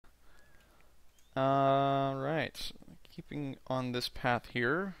Right. Keeping on this path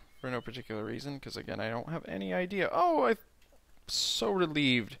here for no particular reason, because again, I don't have any idea. Oh, I'm so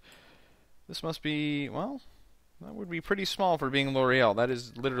relieved. This must be, well, that would be pretty small for being L'Oreal. That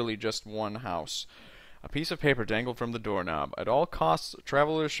is literally just one house. A piece of paper dangled from the doorknob. At all costs,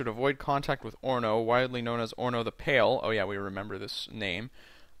 travelers should avoid contact with Orno, widely known as Orno the Pale. Oh yeah, we remember this name.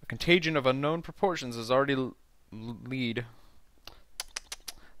 A contagion of unknown proportions has already lead.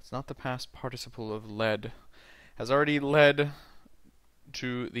 It's not the past participle of led. Has already led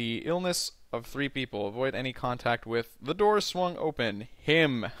to the illness of 3 people. Avoid any contact with. The door swung open.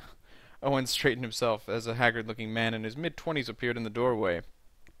 Him. Owen straightened himself as a haggard-looking man in his mid-20s appeared in the doorway,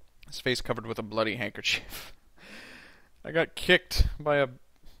 his face covered with a bloody handkerchief. I got kicked by a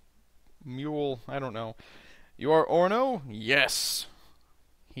mule. I don't know. You are Orno? Yes.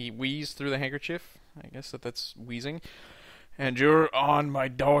 He wheezed through the handkerchief. I guess that's wheezing. And you're on my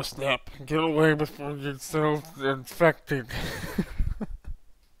doorstep. Get away before you get self-infected.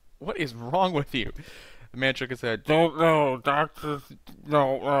 What is wrong with you? The man shook his head. Don't know. Doctors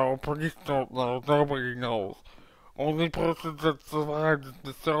don't know. Police don't know. Nobody knows. Only person that survived is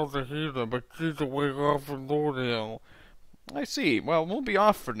the cells of healer, but she's away off from Lordale. I see. Well, we'll be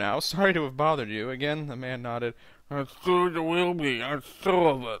off for now. Sorry to have bothered you. Again, the man nodded. I'm sure you will be. I'm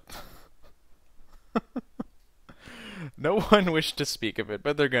sure of it. No one wished to speak of it,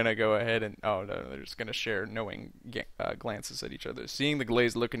 but they're gonna go ahead and... Oh, no, they're just gonna share knowing glances at each other. Seeing the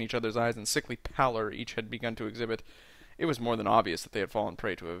glazed look in each other's eyes and sickly pallor each had begun to exhibit, it was more than obvious that they had fallen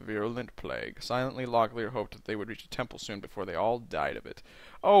prey to a virulent plague. Silently, Locklear hoped that they would reach a temple soon before they all died of it.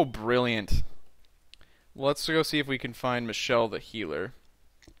 Oh, brilliant. Let's go see if we can find Michelle the healer.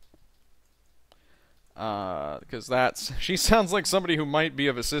 Because that's... She sounds like somebody who might be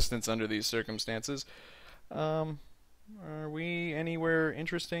of assistance under these circumstances. Are we anywhere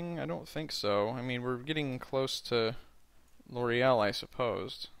interesting? I don't think so. I mean, we're getting close to L'Oreal, I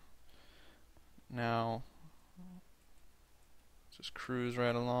suppose. Now, let's just cruise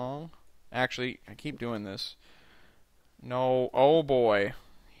right along. Actually, I keep doing this. No, oh boy.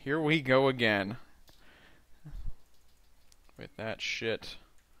 Here we go again. With that shit.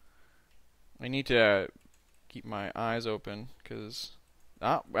 I need to keep my eyes open, because...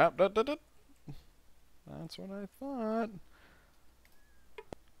 that's what I thought.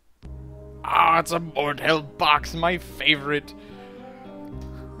 Ah, it's a bordel box, my favorite.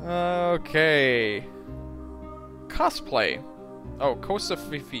 Okay. Cosplay. Oh, Kosa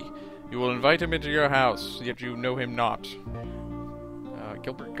Fifi. You will invite him into your house, yet you know him not.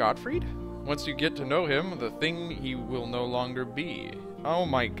 Gilbert Gottfried? Once you get to know him, the thing he will no longer be. Oh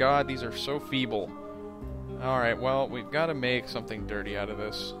my god, these are so feeble. Alright, well, we've got to make something dirty out of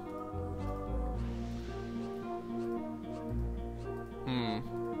this.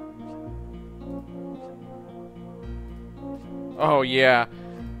 Oh yeah,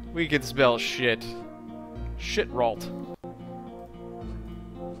 we can spell shit. Shitralt.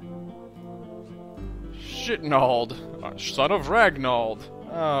 Shitnald. Son of Ragnald.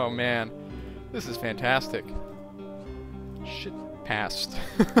 Oh man, this is fantastic. Shit passed.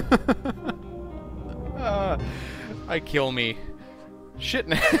 I kill me. Shit.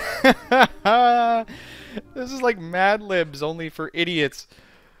 This is like Mad Libs, only for idiots.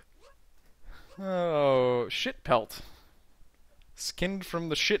 Oh, shit pelt. Skinned from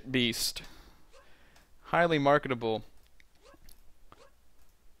the shit beast. Highly marketable.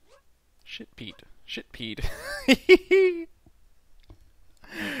 Shit Pete. Shit Pete.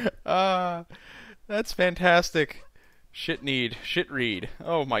 That's fantastic. Shit need. Shit read.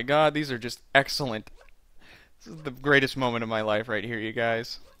 Oh my god, these are just excellent. This is the greatest moment of my life right here, you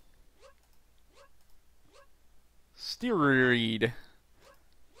guys. Steroid.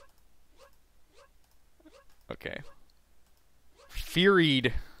 Okay.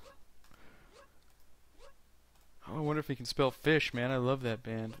 Fearied. Oh, I wonder if he can spell fish, man. I love that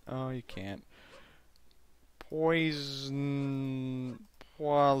band. Oh, you can't. Poison...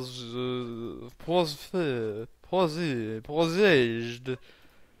 Posaged.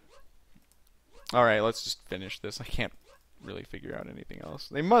 Alright, let's just finish this. I can't really figure out anything else.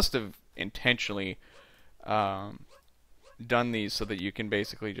 They must have intentionally done these so that you can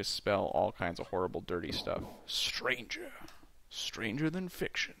basically just spell all kinds of horrible, dirty stuff. Stranger. Stranger than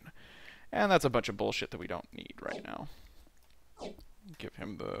fiction. And that's a bunch of bullshit that we don't need right now. Give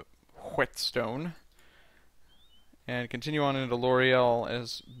him the whetstone. And continue on into L'Oreal,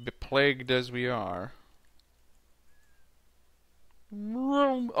 as beplagued as we are.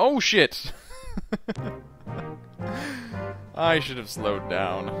 Oh shit! I should have slowed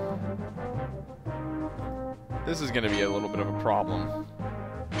down. This is gonna be a little bit of a problem.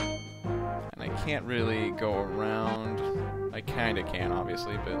 And I can't really go around. I kinda can,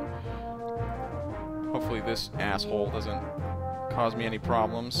 obviously, but hopefully this asshole doesn't cause me any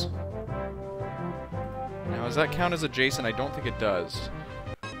problems. Now, does that count as adjacent? I don't think it does.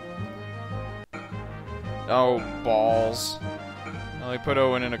 Oh, balls. Well, I put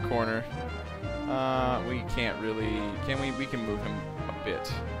Owen in a corner. We can't really... Can we? We can move him a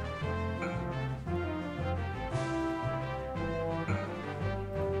bit.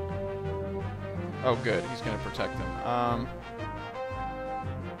 Oh, good. He's going to protect him.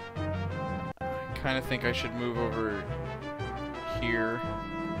 I kind of think I should move over here.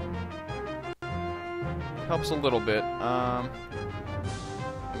 Helps a little bit. I'm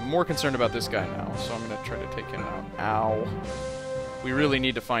more concerned about this guy now, so I'm going to try to take him out. Ow. We really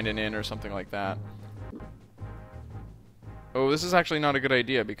need to find an inn or something like that. Oh, this is actually not a good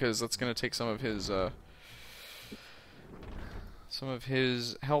idea, because that's going to take some of his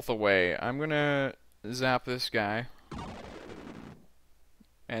health away. I'm going to zap this guy.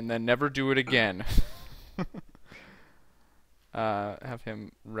 And then never do it again. Have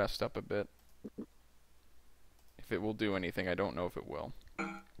him rest up a bit. If it will do anything, I don't know if it will.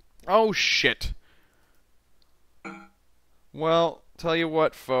 Oh, shit! Well, tell you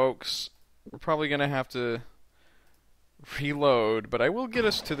what, folks. We're probably going to have to reload, but I will get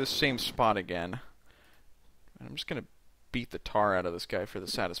us to the same spot again. And I'm just going to beat the tar out of this guy for the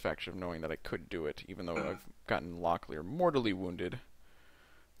satisfaction of knowing that I could do it, even though I've gotten Locklear mortally wounded.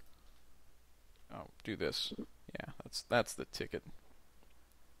 Oh, do this. Yeah, that's the ticket.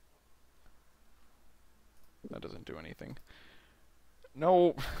 That doesn't do anything.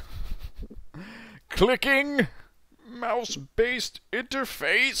 No! Clicking! Mouse-based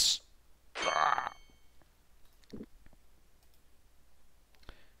interface! Ah.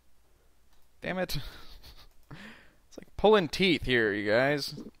 Damn it. It's like pulling teeth here, you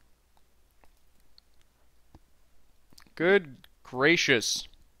guys. Good gracious.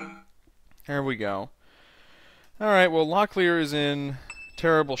 There we go. Alright, well, Locklear is in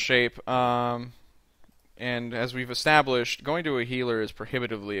terrible shape. And as we've established, going to a healer is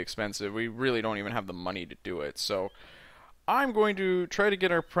prohibitively expensive. We really don't even have the money to do it. So I'm going to try to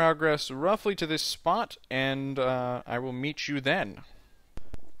get our progress roughly to this spot, and I will meet you then.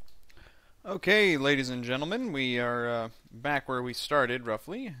 Okay, ladies and gentlemen, we are back where we started,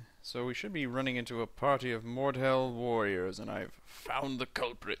 roughly. So we should be running into a party of Mordhell warriors, and I've found the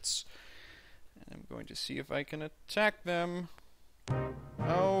culprits. And I'm going to see if I can attack them.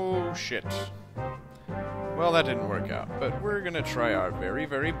 Oh, shit. Well, that didn't work out, but we're gonna try our very,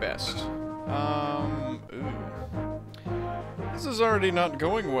 very best. Ooh. This is already not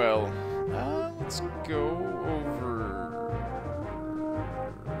going well. Let's go over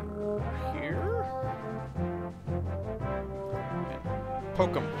here. And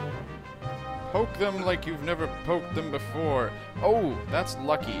poke them. Poke them like you've never poked them before. Oh, that's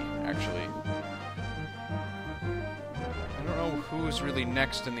lucky, actually. I don't know who's really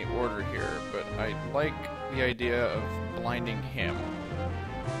next in the order here, but I like the idea of blinding him.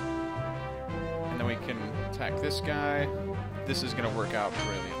 And then we can attack this guy. This is going to work out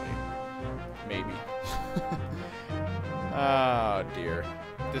brilliantly. Maybe. Ah, dear.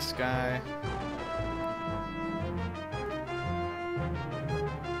 This guy.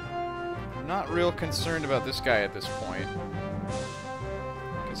 I'm not real concerned about this guy at this point.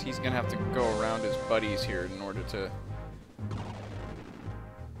 Because he's going to have to go around his buddies here in order to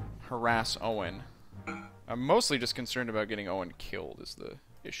harass Owen. I'm mostly just concerned about getting Owen killed is the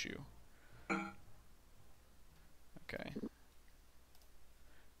issue. Okay.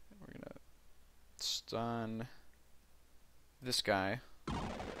 We're gonna stun this guy.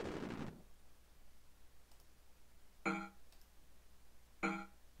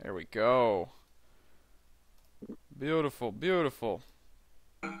 There we go. Beautiful, beautiful.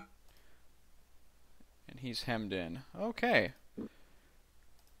 And he's hemmed in. Okay.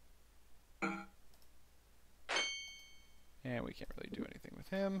 And we can't really do anything with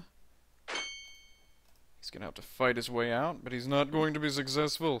him. He's going to have to fight his way out, but he's not going to be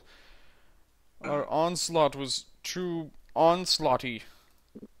successful. Our onslaught was too onslaughty.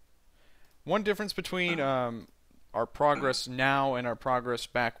 One difference between our progress now and our progress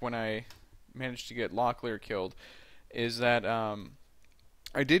back when I managed to get Locklear killed is that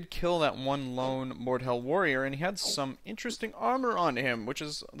I did kill that one lone Mordhell warrior, and he had some interesting armor on him, which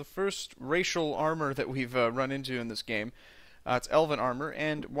is the first racial armor that we've run into in this game. It's elven armor,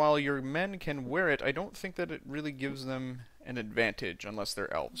 and while your men can wear it, I don't think that it really gives them an advantage, unless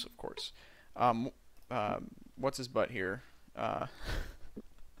they're elves, of course. What's his butt here?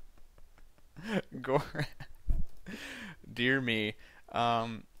 Gore. Dear me.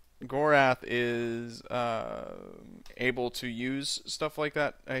 Gorath is able to use stuff like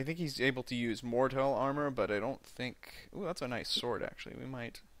that. I think he's able to use mortal armor, but I don't think... Ooh, that's a nice sword, actually. We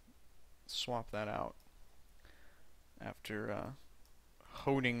might swap that out after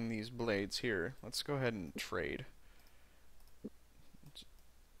honing these blades here. Let's go ahead and trade.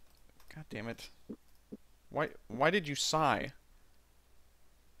 God damn it. Why did you sigh?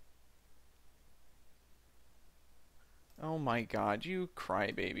 Oh my god, you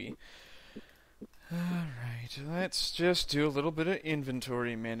crybaby. Alright, let's just do a little bit of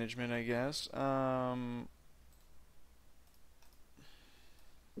inventory management, I guess.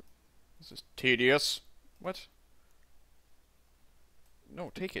 This is tedious. What?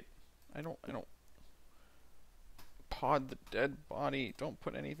 No, take it. I don't... Pod the dead body. Don't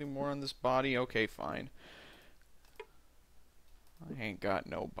put anything more on this body. Okay, fine. I ain't got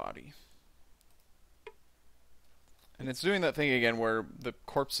no body. And it's doing that thing again where the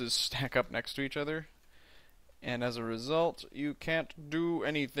corpses stack up next to each other, and as a result, you can't do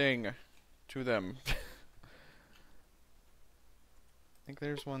anything to them. I think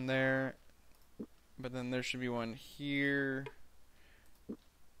there's one there, but then there should be one here,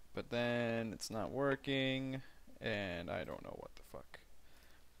 but then it's not working, and I don't know what the fuck.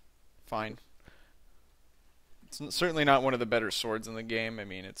 Fine. It's certainly not one of the better swords in the game. I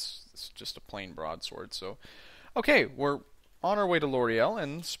mean, it's just a plain broadsword, so... Okay, we're on our way to L'Oreal,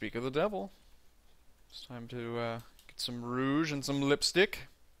 and speak of the devil. It's time to get some rouge and some lipstick.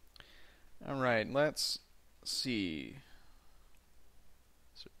 Alright, let's see.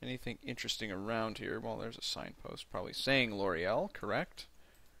 Is there anything interesting around here? Well, there's a signpost probably saying L'Oreal, correct?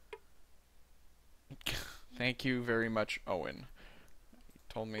 Thank you very much, Owen. You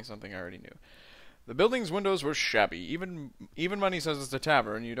told me something I already knew. The building's windows were shabby. Even money says it's a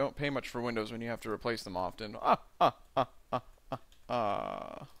tavern. You don't pay much for windows when you have to replace them often. They're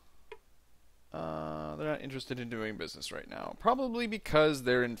not interested in doing business right now. Probably because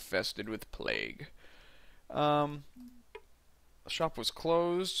they're infested with plague. The shop was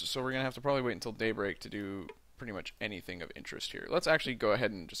closed, so we're going to have to probably wait until daybreak to do pretty much anything of interest here. Let's actually go ahead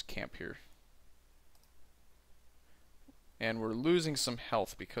and just camp here. And we're losing some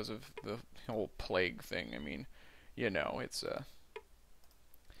health because of the whole plague thing. I mean, you know, it's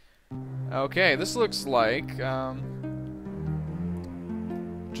okay, this looks like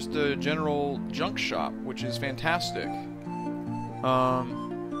just a general junk shop, which is fantastic.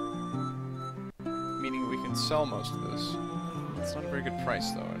 Meaning we can sell most of this. It's not a very good price,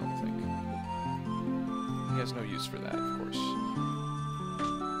 though, I don't think. He has no use for that, of course.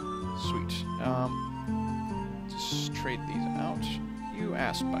 Sweet. Just trade these out. You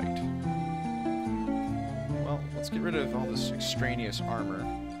ass bite. Well, let's get rid of all this extraneous armor.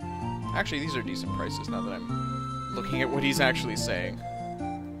 Actually, these are decent prices now that I'm looking at what he's actually saying.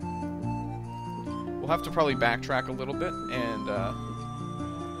 We'll have to probably backtrack a little bit and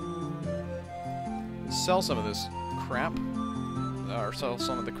sell some of this crap. Or sell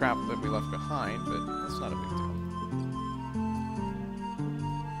some of the crap that we left behind, but that's not a big deal.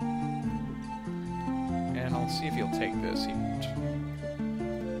 And I'll see if he'll take this. He won't.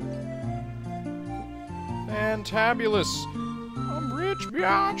 Fantabulous! I'm rich,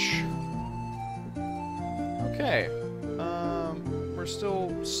 biatch! Okay. We're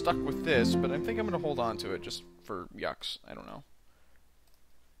still stuck with this, but I think I'm going to hold on to it just for yucks. I don't know.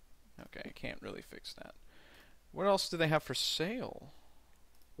 Okay, I can't really fix that. What else do they have for sale?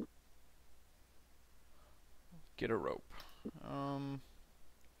 Get a rope.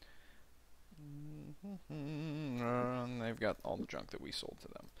 They've got all the junk that we sold to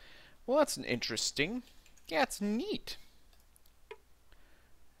them. Well, that's interesting. Yeah, it's neat.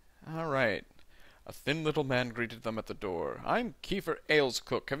 Alright. A thin little man greeted them at the door. I'm Kiefer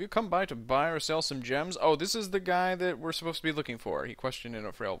Alescook. Have you come by to buy or sell some gems? Oh, this is the guy that we're supposed to be looking for, he questioned in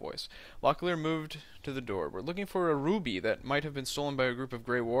a frail voice. Locklear moved to the door. We're looking for a ruby that might have been stolen by a group of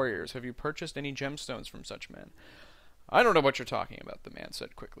Grey Warriors. Have you purchased any gemstones from such men? I don't know what you're talking about, the man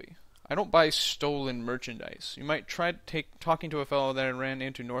said quickly. I don't buy stolen merchandise. You might try talking to a fellow that I ran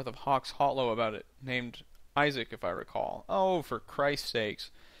into north of Hawks Hollow about it, named Isaac, if I recall. Oh, for Christ's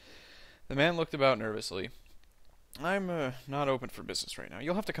sakes. The man looked about nervously. I'm not open for business right now.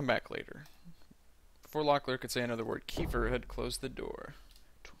 You'll have to come back later. Before Locklear could say another word, Kiefer had closed the door.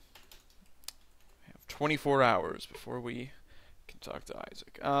 We have 24 hours before we can talk to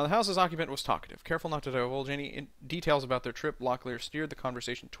Isaac. The house's occupant was talkative. Careful not to divulge any details about their trip, Locklear steered the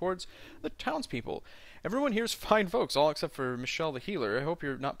conversation towards the townspeople. Everyone here's fine folks, all except for Michelle the healer. I hope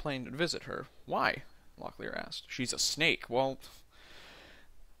you're not planning to visit her. Why? Locklear asked. She's a snake. Well...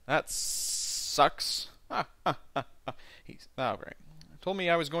 that sucks. He's... oh, great. Told me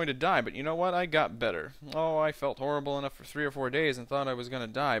I was going to die, but you know what? I got better. Oh, I felt horrible enough for 3 or 4 days and thought I was going to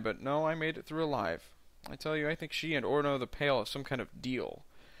die, but no, I made it through alive. I tell you, I think she and Orno the Pale have some kind of deal.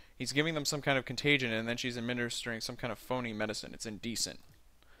 He's giving them some kind of contagion, and then she's administering some kind of phony medicine. It's indecent.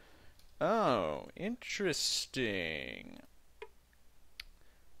 Oh, interesting.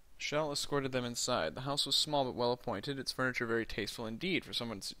 Shell escorted them inside. The house was small but well appointed, its furniture very tasteful indeed for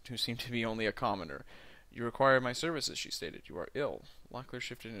someone who seemed to be only a commoner. You require my services, she stated. You are ill. Locklear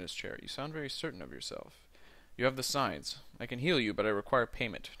shifted in his chair. You sound very certain of yourself. You have the signs. I can heal you, but I require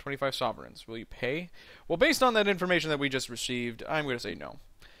payment. 25 sovereigns. Will you pay? Well, based on that information that we just received, I'm going to say no.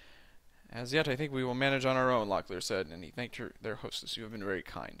 As yet, I think we will manage on our own, Locklear said, and he thanked their hostess. You have been very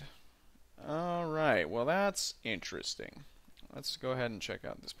kind. Alright, well that's interesting. Let's go ahead and check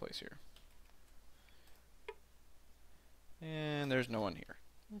out this place here. And there's no one here.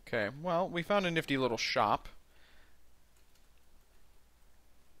 Okay, well, we found a nifty little shop.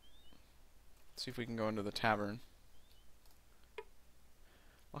 Let's see if we can go into the tavern.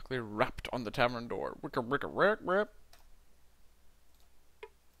 Locklear rapped on the tavern door. Wicka wicka rack rap.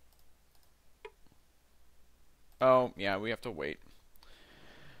 Oh, yeah, we have to wait.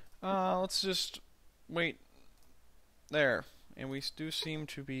 Let's just wait there. And we do seem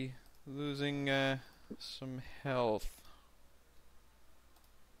to be losing some health.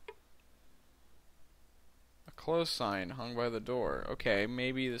 A close sign hung by the door. Okay,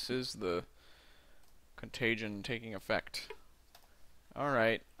 maybe this is the contagion taking effect.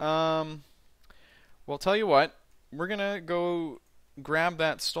 Alright. Well, tell you what. We're gonna go grab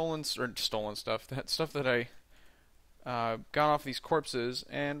that stolen stuff. That stuff that I got off these corpses,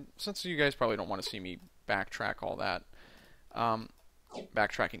 and since you guys probably don't want to see me backtrack all that,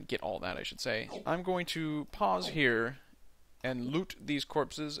 backtrack and get all that, I should say, I'm going to pause here and loot these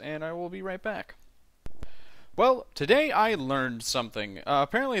corpses, and I will be right back. Well, today I learned something.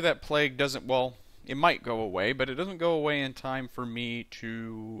 Apparently that plague doesn't, well, it might go away, but it doesn't go away in time for me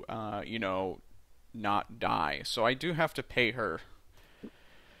to, you know, not die. So I do have to pay her.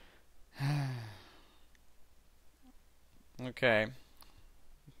 Okay.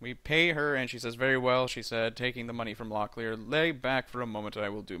 We pay her, and she says, very well, she said, taking the money from Locklear. Lay back for a moment, and I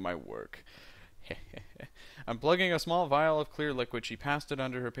will do my work. Unplugging a small vial of clear liquid, she passed it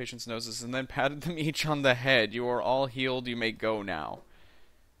under her patient's noses, and then patted them each on the head. You are all healed, you may go now.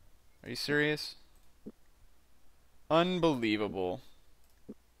 Are you serious? Unbelievable.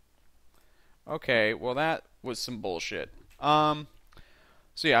 Okay, well that was some bullshit.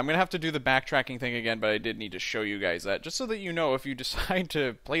 So yeah, I'm going to have to do the backtracking thing again, but I did need to show you guys that, just so that you know if you decide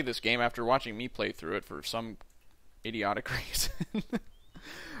to play this game after watching me play through it for some idiotic reason,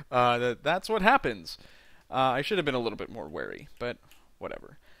 that's what happens. I should have been a little bit more wary, but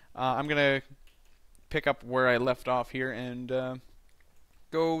whatever. I'm going to pick up where I left off here and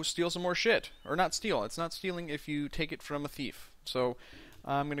go steal some more shit. Or not steal. It's not stealing if you take it from a thief. So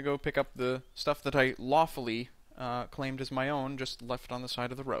I'm going to go pick up the stuff that I lawfully claimed as my own, just left on the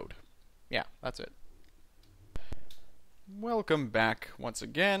side of the road. Yeah, that's it. Welcome back once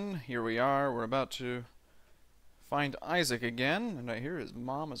again. Here we are. We're about to find Isaac again, and I hear his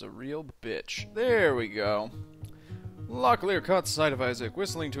mom is a real bitch. There we go. Locklear caught sight of Isaac,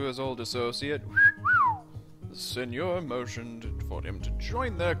 whistling to his old associate. The Senor motioned for him to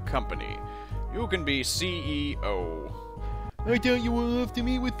join their company. You can be CEO. I thought you were off to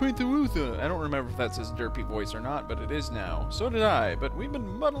meet with Prince Arutha. I don't remember if that's his derpy voice or not, but it is now. So did I, but we've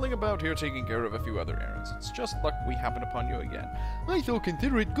been muddling about here taking care of a few other errands. It's just luck we happened upon you again. I shall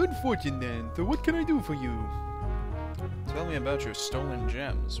consider it good fortune then, so what can I do for you? Tell me about your stolen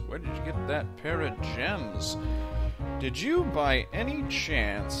gems. Where did you get that pair of gems? Did you, by any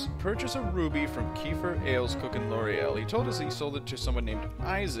chance, purchase a ruby from Kiefer Ailes Cook and L'Oreal? He told us he sold it to someone named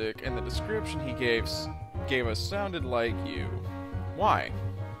Isaac, and the description he gave us sounded like you. Why?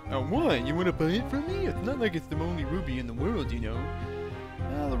 Oh, why? You want to buy it from me? It's not like it's the only ruby in the world, you know.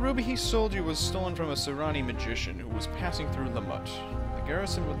 The ruby he sold you was stolen from a Serani magician who was passing through Lamut. The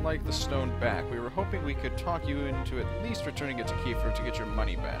garrison would like the stone back. We were hoping we could talk you into at least returning it to Kiefer to get your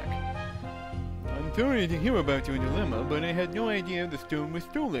money back. I'm sorry to hear about your dilemma, but I had no idea the stone was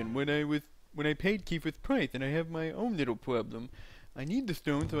stolen when I paid Kiefer's price, and I have my own little problem. I need the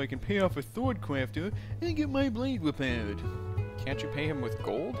stone so I can pay off a sword crafter and get my blade repaired. Can't you pay him with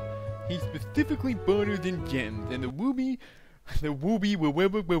gold? He specifically bartered in gems, and the ruby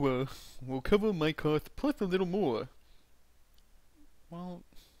will cover my cost plus a little more. Well,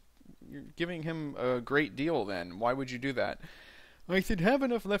 you're giving him a great deal then. Why would you do that? I should have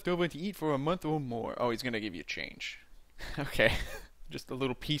enough left over to eat for a month or more. Oh, he's going to give you change. Okay. Just a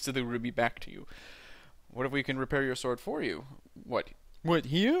little piece of the ruby back to you. What if we can repair your sword for you? What? What,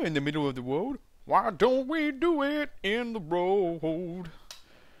 here in the middle of the road? Why don't we do it in the road?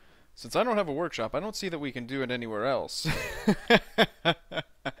 Since I don't have a workshop, I don't see that we can do it anywhere else.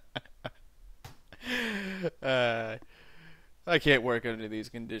 uh, I can't work under these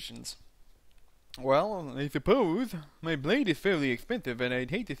conditions. Well, I suppose my blade is fairly expensive, and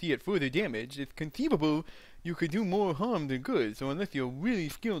I'd hate to see it further damaged. It's conceivable you could do more harm than good, so unless you're really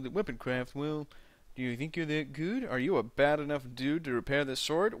skilled at weapon crafts, well, do you think you're that good? Are you a bad enough dude to repair this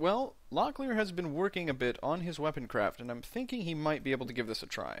sword? Well, Locklear has been working a bit on his weapon craft, and I'm thinking he might be able to give this a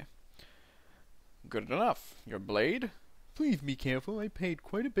try. Good enough. Your blade? Please be careful, I paid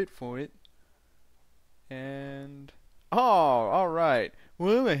quite a bit for it. And... oh, alright.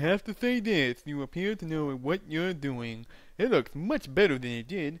 Well, I have to say this. You appear to know what you're doing. It looks much better than it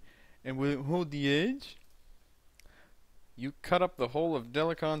did. And will it hold the edge? You cut up the whole of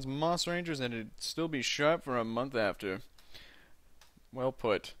Delicon's Moss Rangers and it'd still be sharp for a month after. Well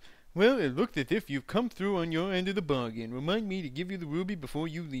put. Well, it looks as if you've come through on your end of the bargain. Remind me to give you the ruby before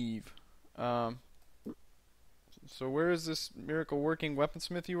you leave. So where is this miracle working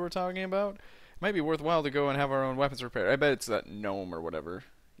weaponsmith you were talking about? It might be worthwhile to go and have our own weapons repaired. I bet it's that gnome or whatever.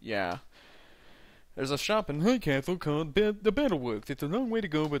 Yeah. There's a shop in High Castle called the Battleworks. It's a long way to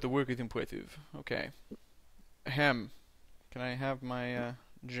go, but the work is impressive. Okay. Ahem. Can I have my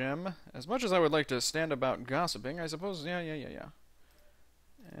gem? As much as I would like to stand about gossiping, I suppose... yeah.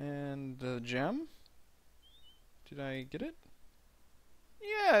 And the gem? Did I get it?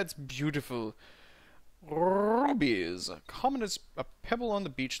 Yeah, it's beautiful. Rubies. Common as a pebble on the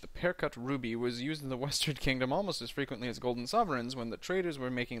beach, the pear-cut ruby was used in the Western Kingdom almost as frequently as golden sovereigns when the traders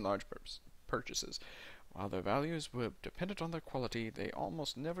were making large purchases. While their values were dependent on their quality, they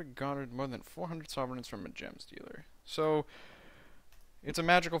almost never garnered more than 400 sovereigns from a gems dealer. So, it's a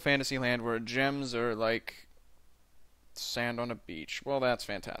magical fantasy land where gems are like sand on a beach. Well, that's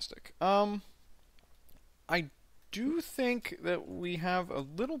fantastic. I do think that we have a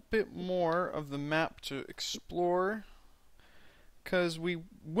little bit more of the map to explore, because we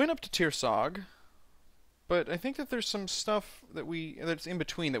went up to Tirsog, but I think that there's some stuff that's in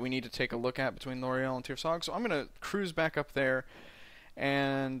between that we need to take a look at between L'Oreal and Tirsog, so I'm going to cruise back up there,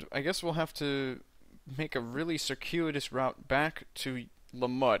 and I guess we'll have to make a really circuitous route back to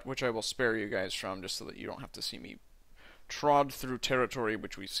Lamut, which I will spare you guys from, just so that you don't have to see me trod through territory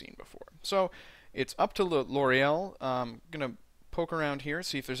which we've seen before. So, it's up to L'Oreal. I'm going to poke around here,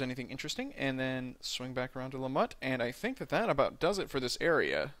 see if there's anything interesting, and then swing back around to Lamut, and I think that about does it for this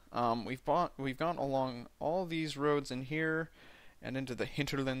area. We've gone along all these roads in here, and into the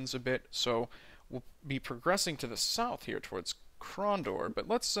hinterlands a bit, so we'll be progressing to the south here towards Krondor, but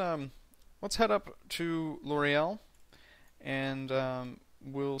let's head up to L'Oreal, and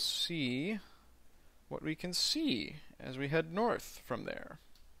we'll see what we can see as we head north from there.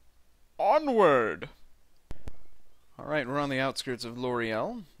 Onward! Alright, we're on the outskirts of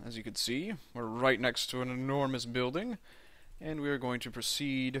L'Oreal. As you can see, we're right next to an enormous building, and we are going to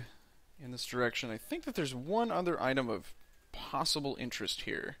proceed in this direction. I think that there's one other item of possible interest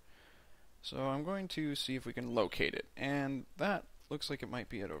here. So I'm going to see if we can locate it, and that looks like it might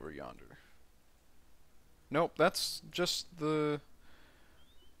be it over yonder. Nope, that's just the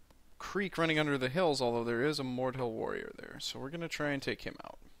creek running under the hills, although there is a Mordhill warrior there. So we're going to try and take him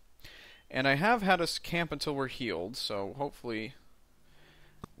out. And I have had us camp until we're healed, so hopefully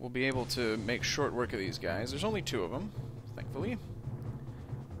we'll be able to make short work of these guys. There's only 2 of them, thankfully.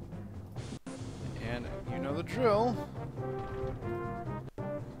 And you know the drill.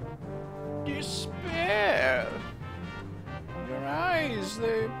 Despair! Your eyes,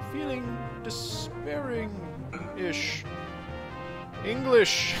 they're feeling despairing-ish.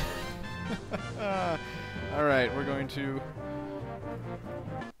 English! Alright, we're going to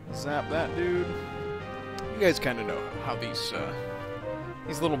zap that dude. You guys kind of know how these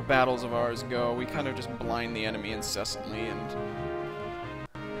little battles of ours go. We kind of just blind the enemy incessantly and,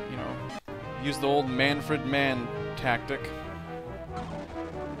 you know, use the old Manfred Mann tactic.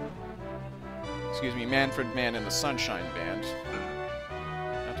 Excuse me, Manfred Mann in the Sunshine Band.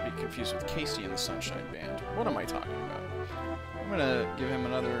 Not to be confused with Casey in the Sunshine Band. What am I talking about? I'm gonna give him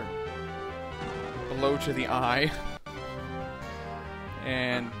another blow to the eye.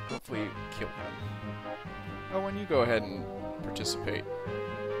 And hopefully kill him. Oh, and you go ahead and participate.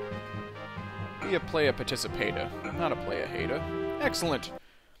 Be a playa participator, not a playa hater. Excellent!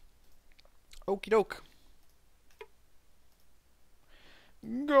 Okie doke.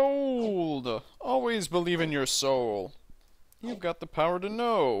 Gold! Always believe in your soul. You've got the power to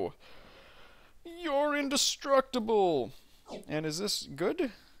know. You're indestructible! And is this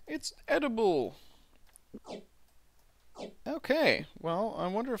good? It's edible! Okay, well, I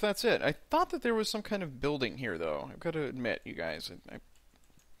wonder if that's it. I thought that there was some kind of building here, though. I've got to admit, you guys, I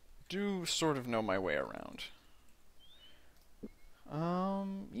do sort of know my way around.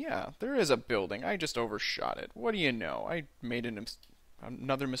 Yeah, there is a building. I just overshot it. What do you know? I made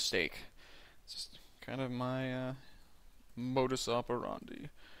another mistake. It's just kind of my modus operandi.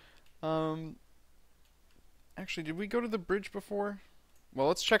 Um, actually, did we go to the bridge before? Well,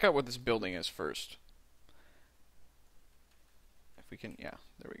 let's check out what this building is first. If we can, yeah,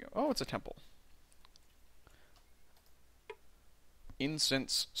 there we go. Oh, it's a temple.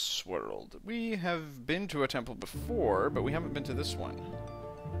 Incense swirled. We have been to a temple before, but we haven't been to this one.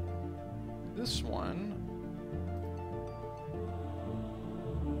 This one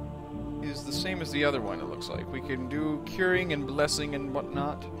is the same as the other one, it looks like. We can do curing and blessing and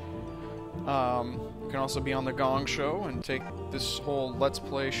whatnot. We can also be on the Gong Show and take this whole Let's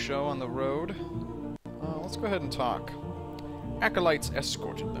Play show on the road. Let's go ahead and talk. Acolytes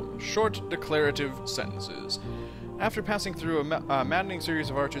escorted them. Short, declarative sentences. After passing through a maddening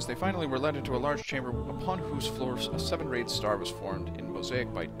series of arches, they finally were led into a large chamber upon whose floors a seven-rayed star was formed in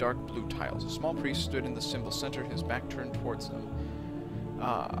mosaic by dark blue tiles. A small priest stood in the symbol center, his back turned towards them.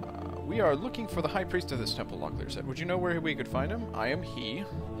 We are looking for the high priest of this temple, Locklear said. Would you know where we could find him? I am he.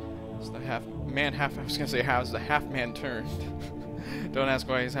 It's the I was gonna say how's the half-man turned. Don't ask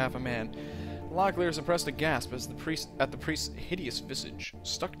why he's half a man. Locklear suppressed a gasp as the priest's hideous visage.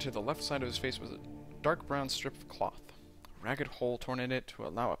 Stuck to the left side of his face was a dark brown strip of cloth, a ragged hole torn in it to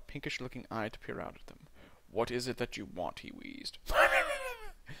allow a pinkish-looking eye to peer out at them. What is it that you want? He wheezed.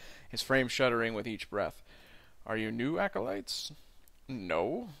 His frame shuddering with each breath. Are you new acolytes?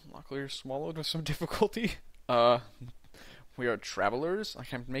 No. Locklear swallowed with some difficulty. We are travelers?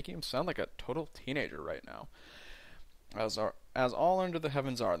 Like, I'm making him sound like a total teenager right now. As all under the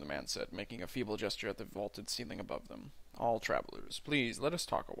heavens are, the man said, making a feeble gesture at the vaulted ceiling above them. All travelers. Please, let us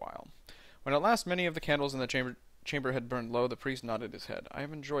talk a while. When at last many of the candles in the chamber had burned low, the priest nodded his head. I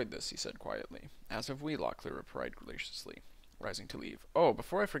have enjoyed this, he said quietly. As have we, Locklear replied graciously, rising to leave. Oh,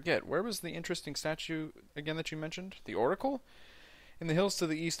 before I forget, where was the interesting statue again that you mentioned? The oracle? In the hills to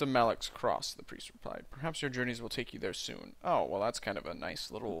the east of Malek's Cross, the priest replied. Perhaps your journeys will take you there soon. Oh, well, that's kind of a nice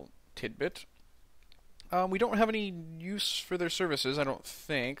little tidbit. We don't have any use for their services, I don't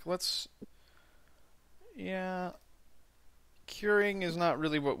think. Yeah. Curing is not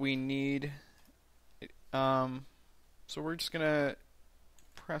really what we need. So we're just gonna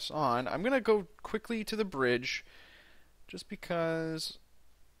press on. I'm gonna go quickly to the bridge, just because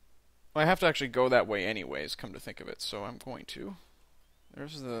I have to actually go that way anyways, come to think of it, so I'm going to.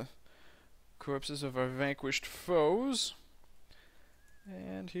 There's the corpses of our vanquished foes.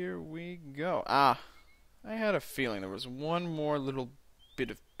 And here we go. I had a feeling there was one more little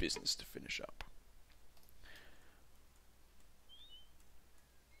bit of business to finish up.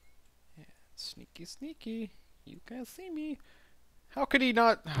 Yeah, sneaky, sneaky. You can't see me. How could he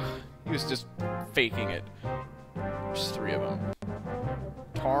not? He was just faking it. There's three of them.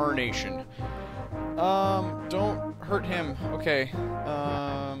 Tarnation. Don't hurt him. Okay.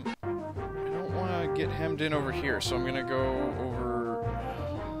 I don't want to get hemmed in over here, so I'm gonna go over.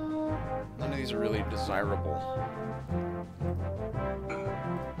 None of these are really desirable.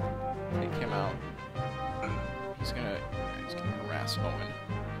 Take him out. He's gonna harass Owen.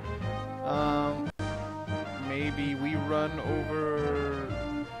 Maybe we run over.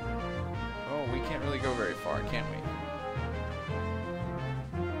 Oh, we can't really go very far, can we?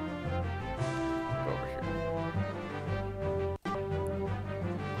 Go over here.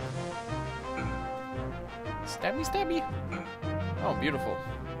 Stabby, stabby. Oh, beautiful.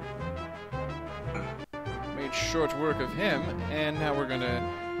 Made short work of him, and now we're gonna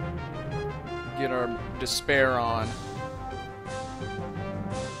get our despair on.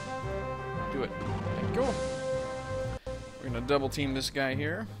 Do it. There you go. We're gonna double team this guy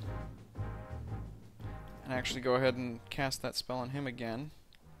here. And actually go ahead and cast that spell on him again.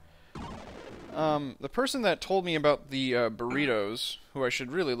 The person that told me about the burritos, who I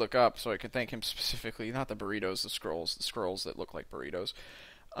should really look up so I can thank him specifically, not the burritos, the scrolls that look like burritos,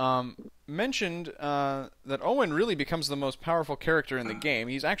 mentioned that Owen really becomes the most powerful character in the game.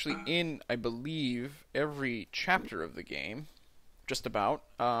 He's actually in, I believe, every chapter of the game, just about,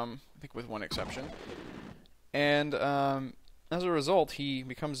 I think with one exception. And as a result, he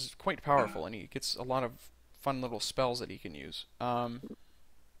becomes quite powerful, and he gets a lot of fun little spells that he can use.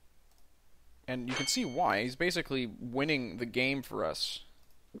 And you can see why. He's basically winning the game for us.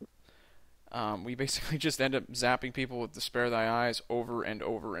 We basically just end up zapping people with Despair Thy Eyes over and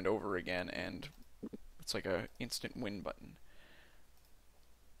over and over again, and it's like a instant win button.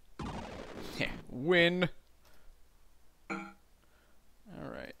 Yeah, win!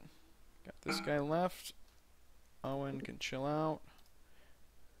 Alright. Got this guy left. Owen can chill out.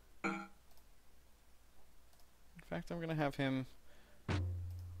 In fact, I'm going to have him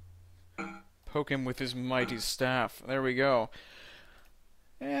poke him with his mighty staff. There we go.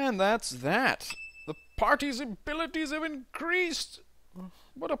 And that's that. The party's abilities have increased.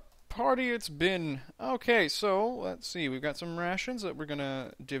 What a party it's been. Okay, so let's see. We've got some rations that we're going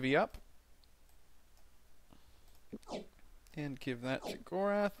to divvy up. And give that to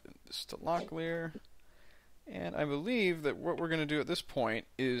Gorath, and this to Locklear. And I believe that what we're going to do at this point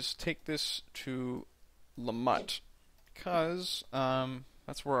is take this to Lamut. Because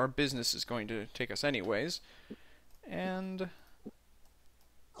that's where our business is going to take us anyways. And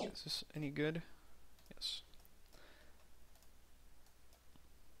is this any good? Yes.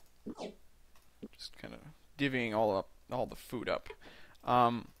 Just kind of divvying all the food up.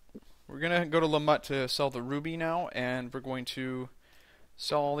 We're gonna go to Lamut to sell the ruby now, and we're going to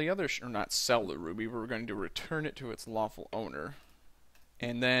sell all the other or not sell the ruby. We're going to return it to its lawful owner,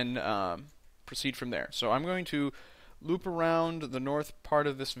 and then proceed from there. So I'm going to loop around the north part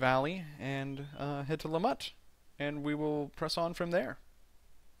of this valley and head to Lamut, and we will press on from there.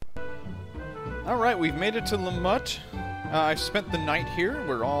 Alright, we've made it to Lamut. I've spent the night here.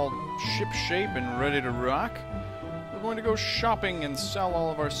 We're all ship-shape and ready to rock. We're going to go shopping and sell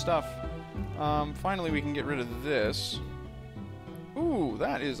all of our stuff. Finally, we can get rid of this. Ooh,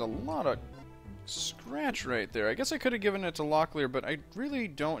 that is a lot of scratch right there. I guess I could have given it to Locklear, but I really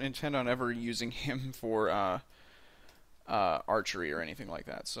don't intend on ever using him for archery or anything like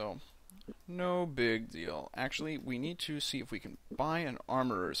that, so no big deal. Actually, we need to see if we can buy an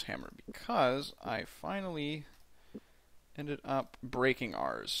armorer's hammer, because I finally ended up breaking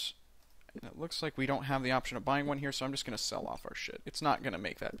ours. And it looks like we don't have the option of buying one here, so I'm just going to sell off our shit. It's not going to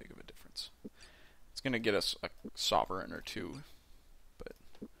make that big of a difference. It's going to get us a sovereign or two. But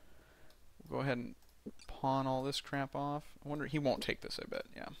we'll go ahead and pawn all this crap off. I wonder, he won't take this, I bet.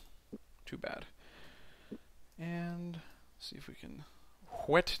 Yeah. Too bad. And see if we can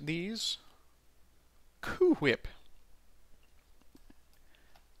whet these. Coup whip.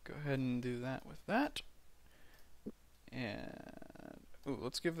 Go ahead and do that with that. And ooh,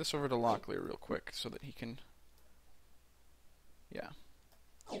 let's give this over to Locklear real quick so that he can... Yeah.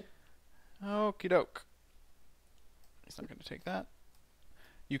 Okie doke. He's not going to take that.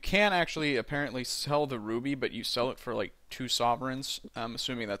 You can actually apparently sell the ruby, but you sell it for like 2 sovereigns. I'm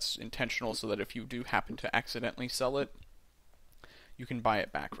assuming that's intentional so that if you do happen to accidentally sell it, you can buy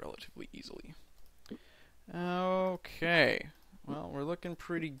it back relatively easily. Okay. Well, we're looking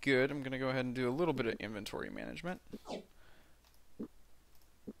pretty good. I'm going to go ahead and do a little bit of inventory management.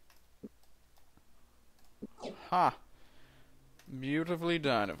 Ha! Beautifully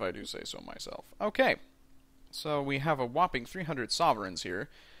done, if I do say so myself. Okay. So we have a whopping 300 sovereigns here.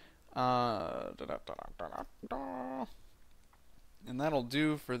 And that'll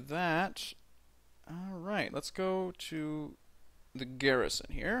do for that. Alright, let's go to the garrison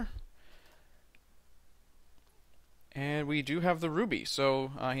here. And we do have the ruby,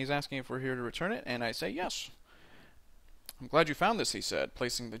 so he's asking if we're here to return it, and I say yes. I'm glad you found this, he said,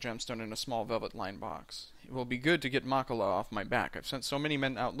 placing the gemstone in a small velvet-lined box. It will be good to get Makala off my back. I've sent so many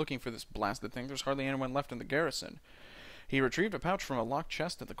men out looking for this blasted thing, there's hardly anyone left in the garrison. He retrieved a pouch from a locked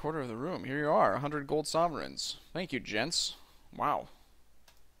chest at the corner of the room. Here you are, 100 gold sovereigns. Thank you, gents. Wow.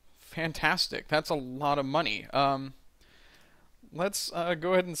 Fantastic. That's a lot of money. Let's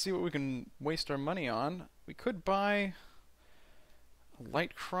go ahead and see what we can waste our money on. We could buy a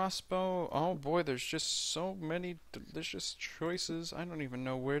light crossbow. Oh boy, there's just so many delicious choices. I don't even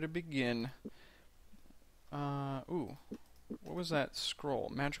know where to begin. Ooh. What was that scroll?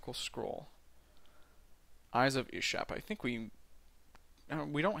 Magical scroll. Eyes of Ishap. I think we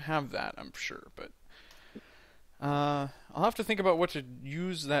don't have that, I'm sure, but I'll have to think about what to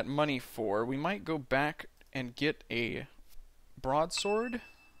use that money for. We might go back and get a broadsword.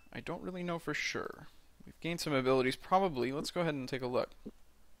 I don't really know for sure. We've gained some abilities, probably. Let's go ahead and take a look.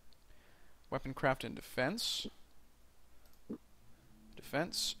 Weapon craft and defense.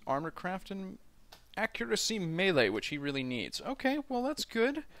 Defense, armor craft, and accuracy melee, which he really needs. Okay, well that's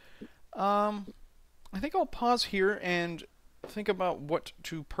good. I think I'll pause here and think about what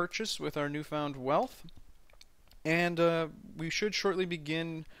to purchase with our newfound wealth. And we should shortly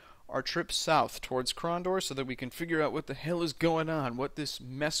begin our trip south towards Krondor so that we can figure out what the hell is going on. What this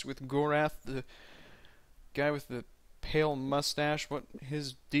mess with Gorath, the guy with the pale mustache, what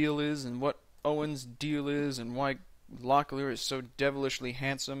his deal is, and what Owen's deal is, and why Locklear is so devilishly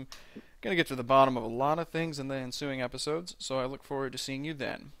handsome. Gonna get to the bottom of a lot of things in the ensuing episodes, so I look forward to seeing you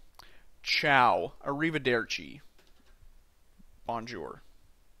then. Ciao. Arrivederci. Bonjour.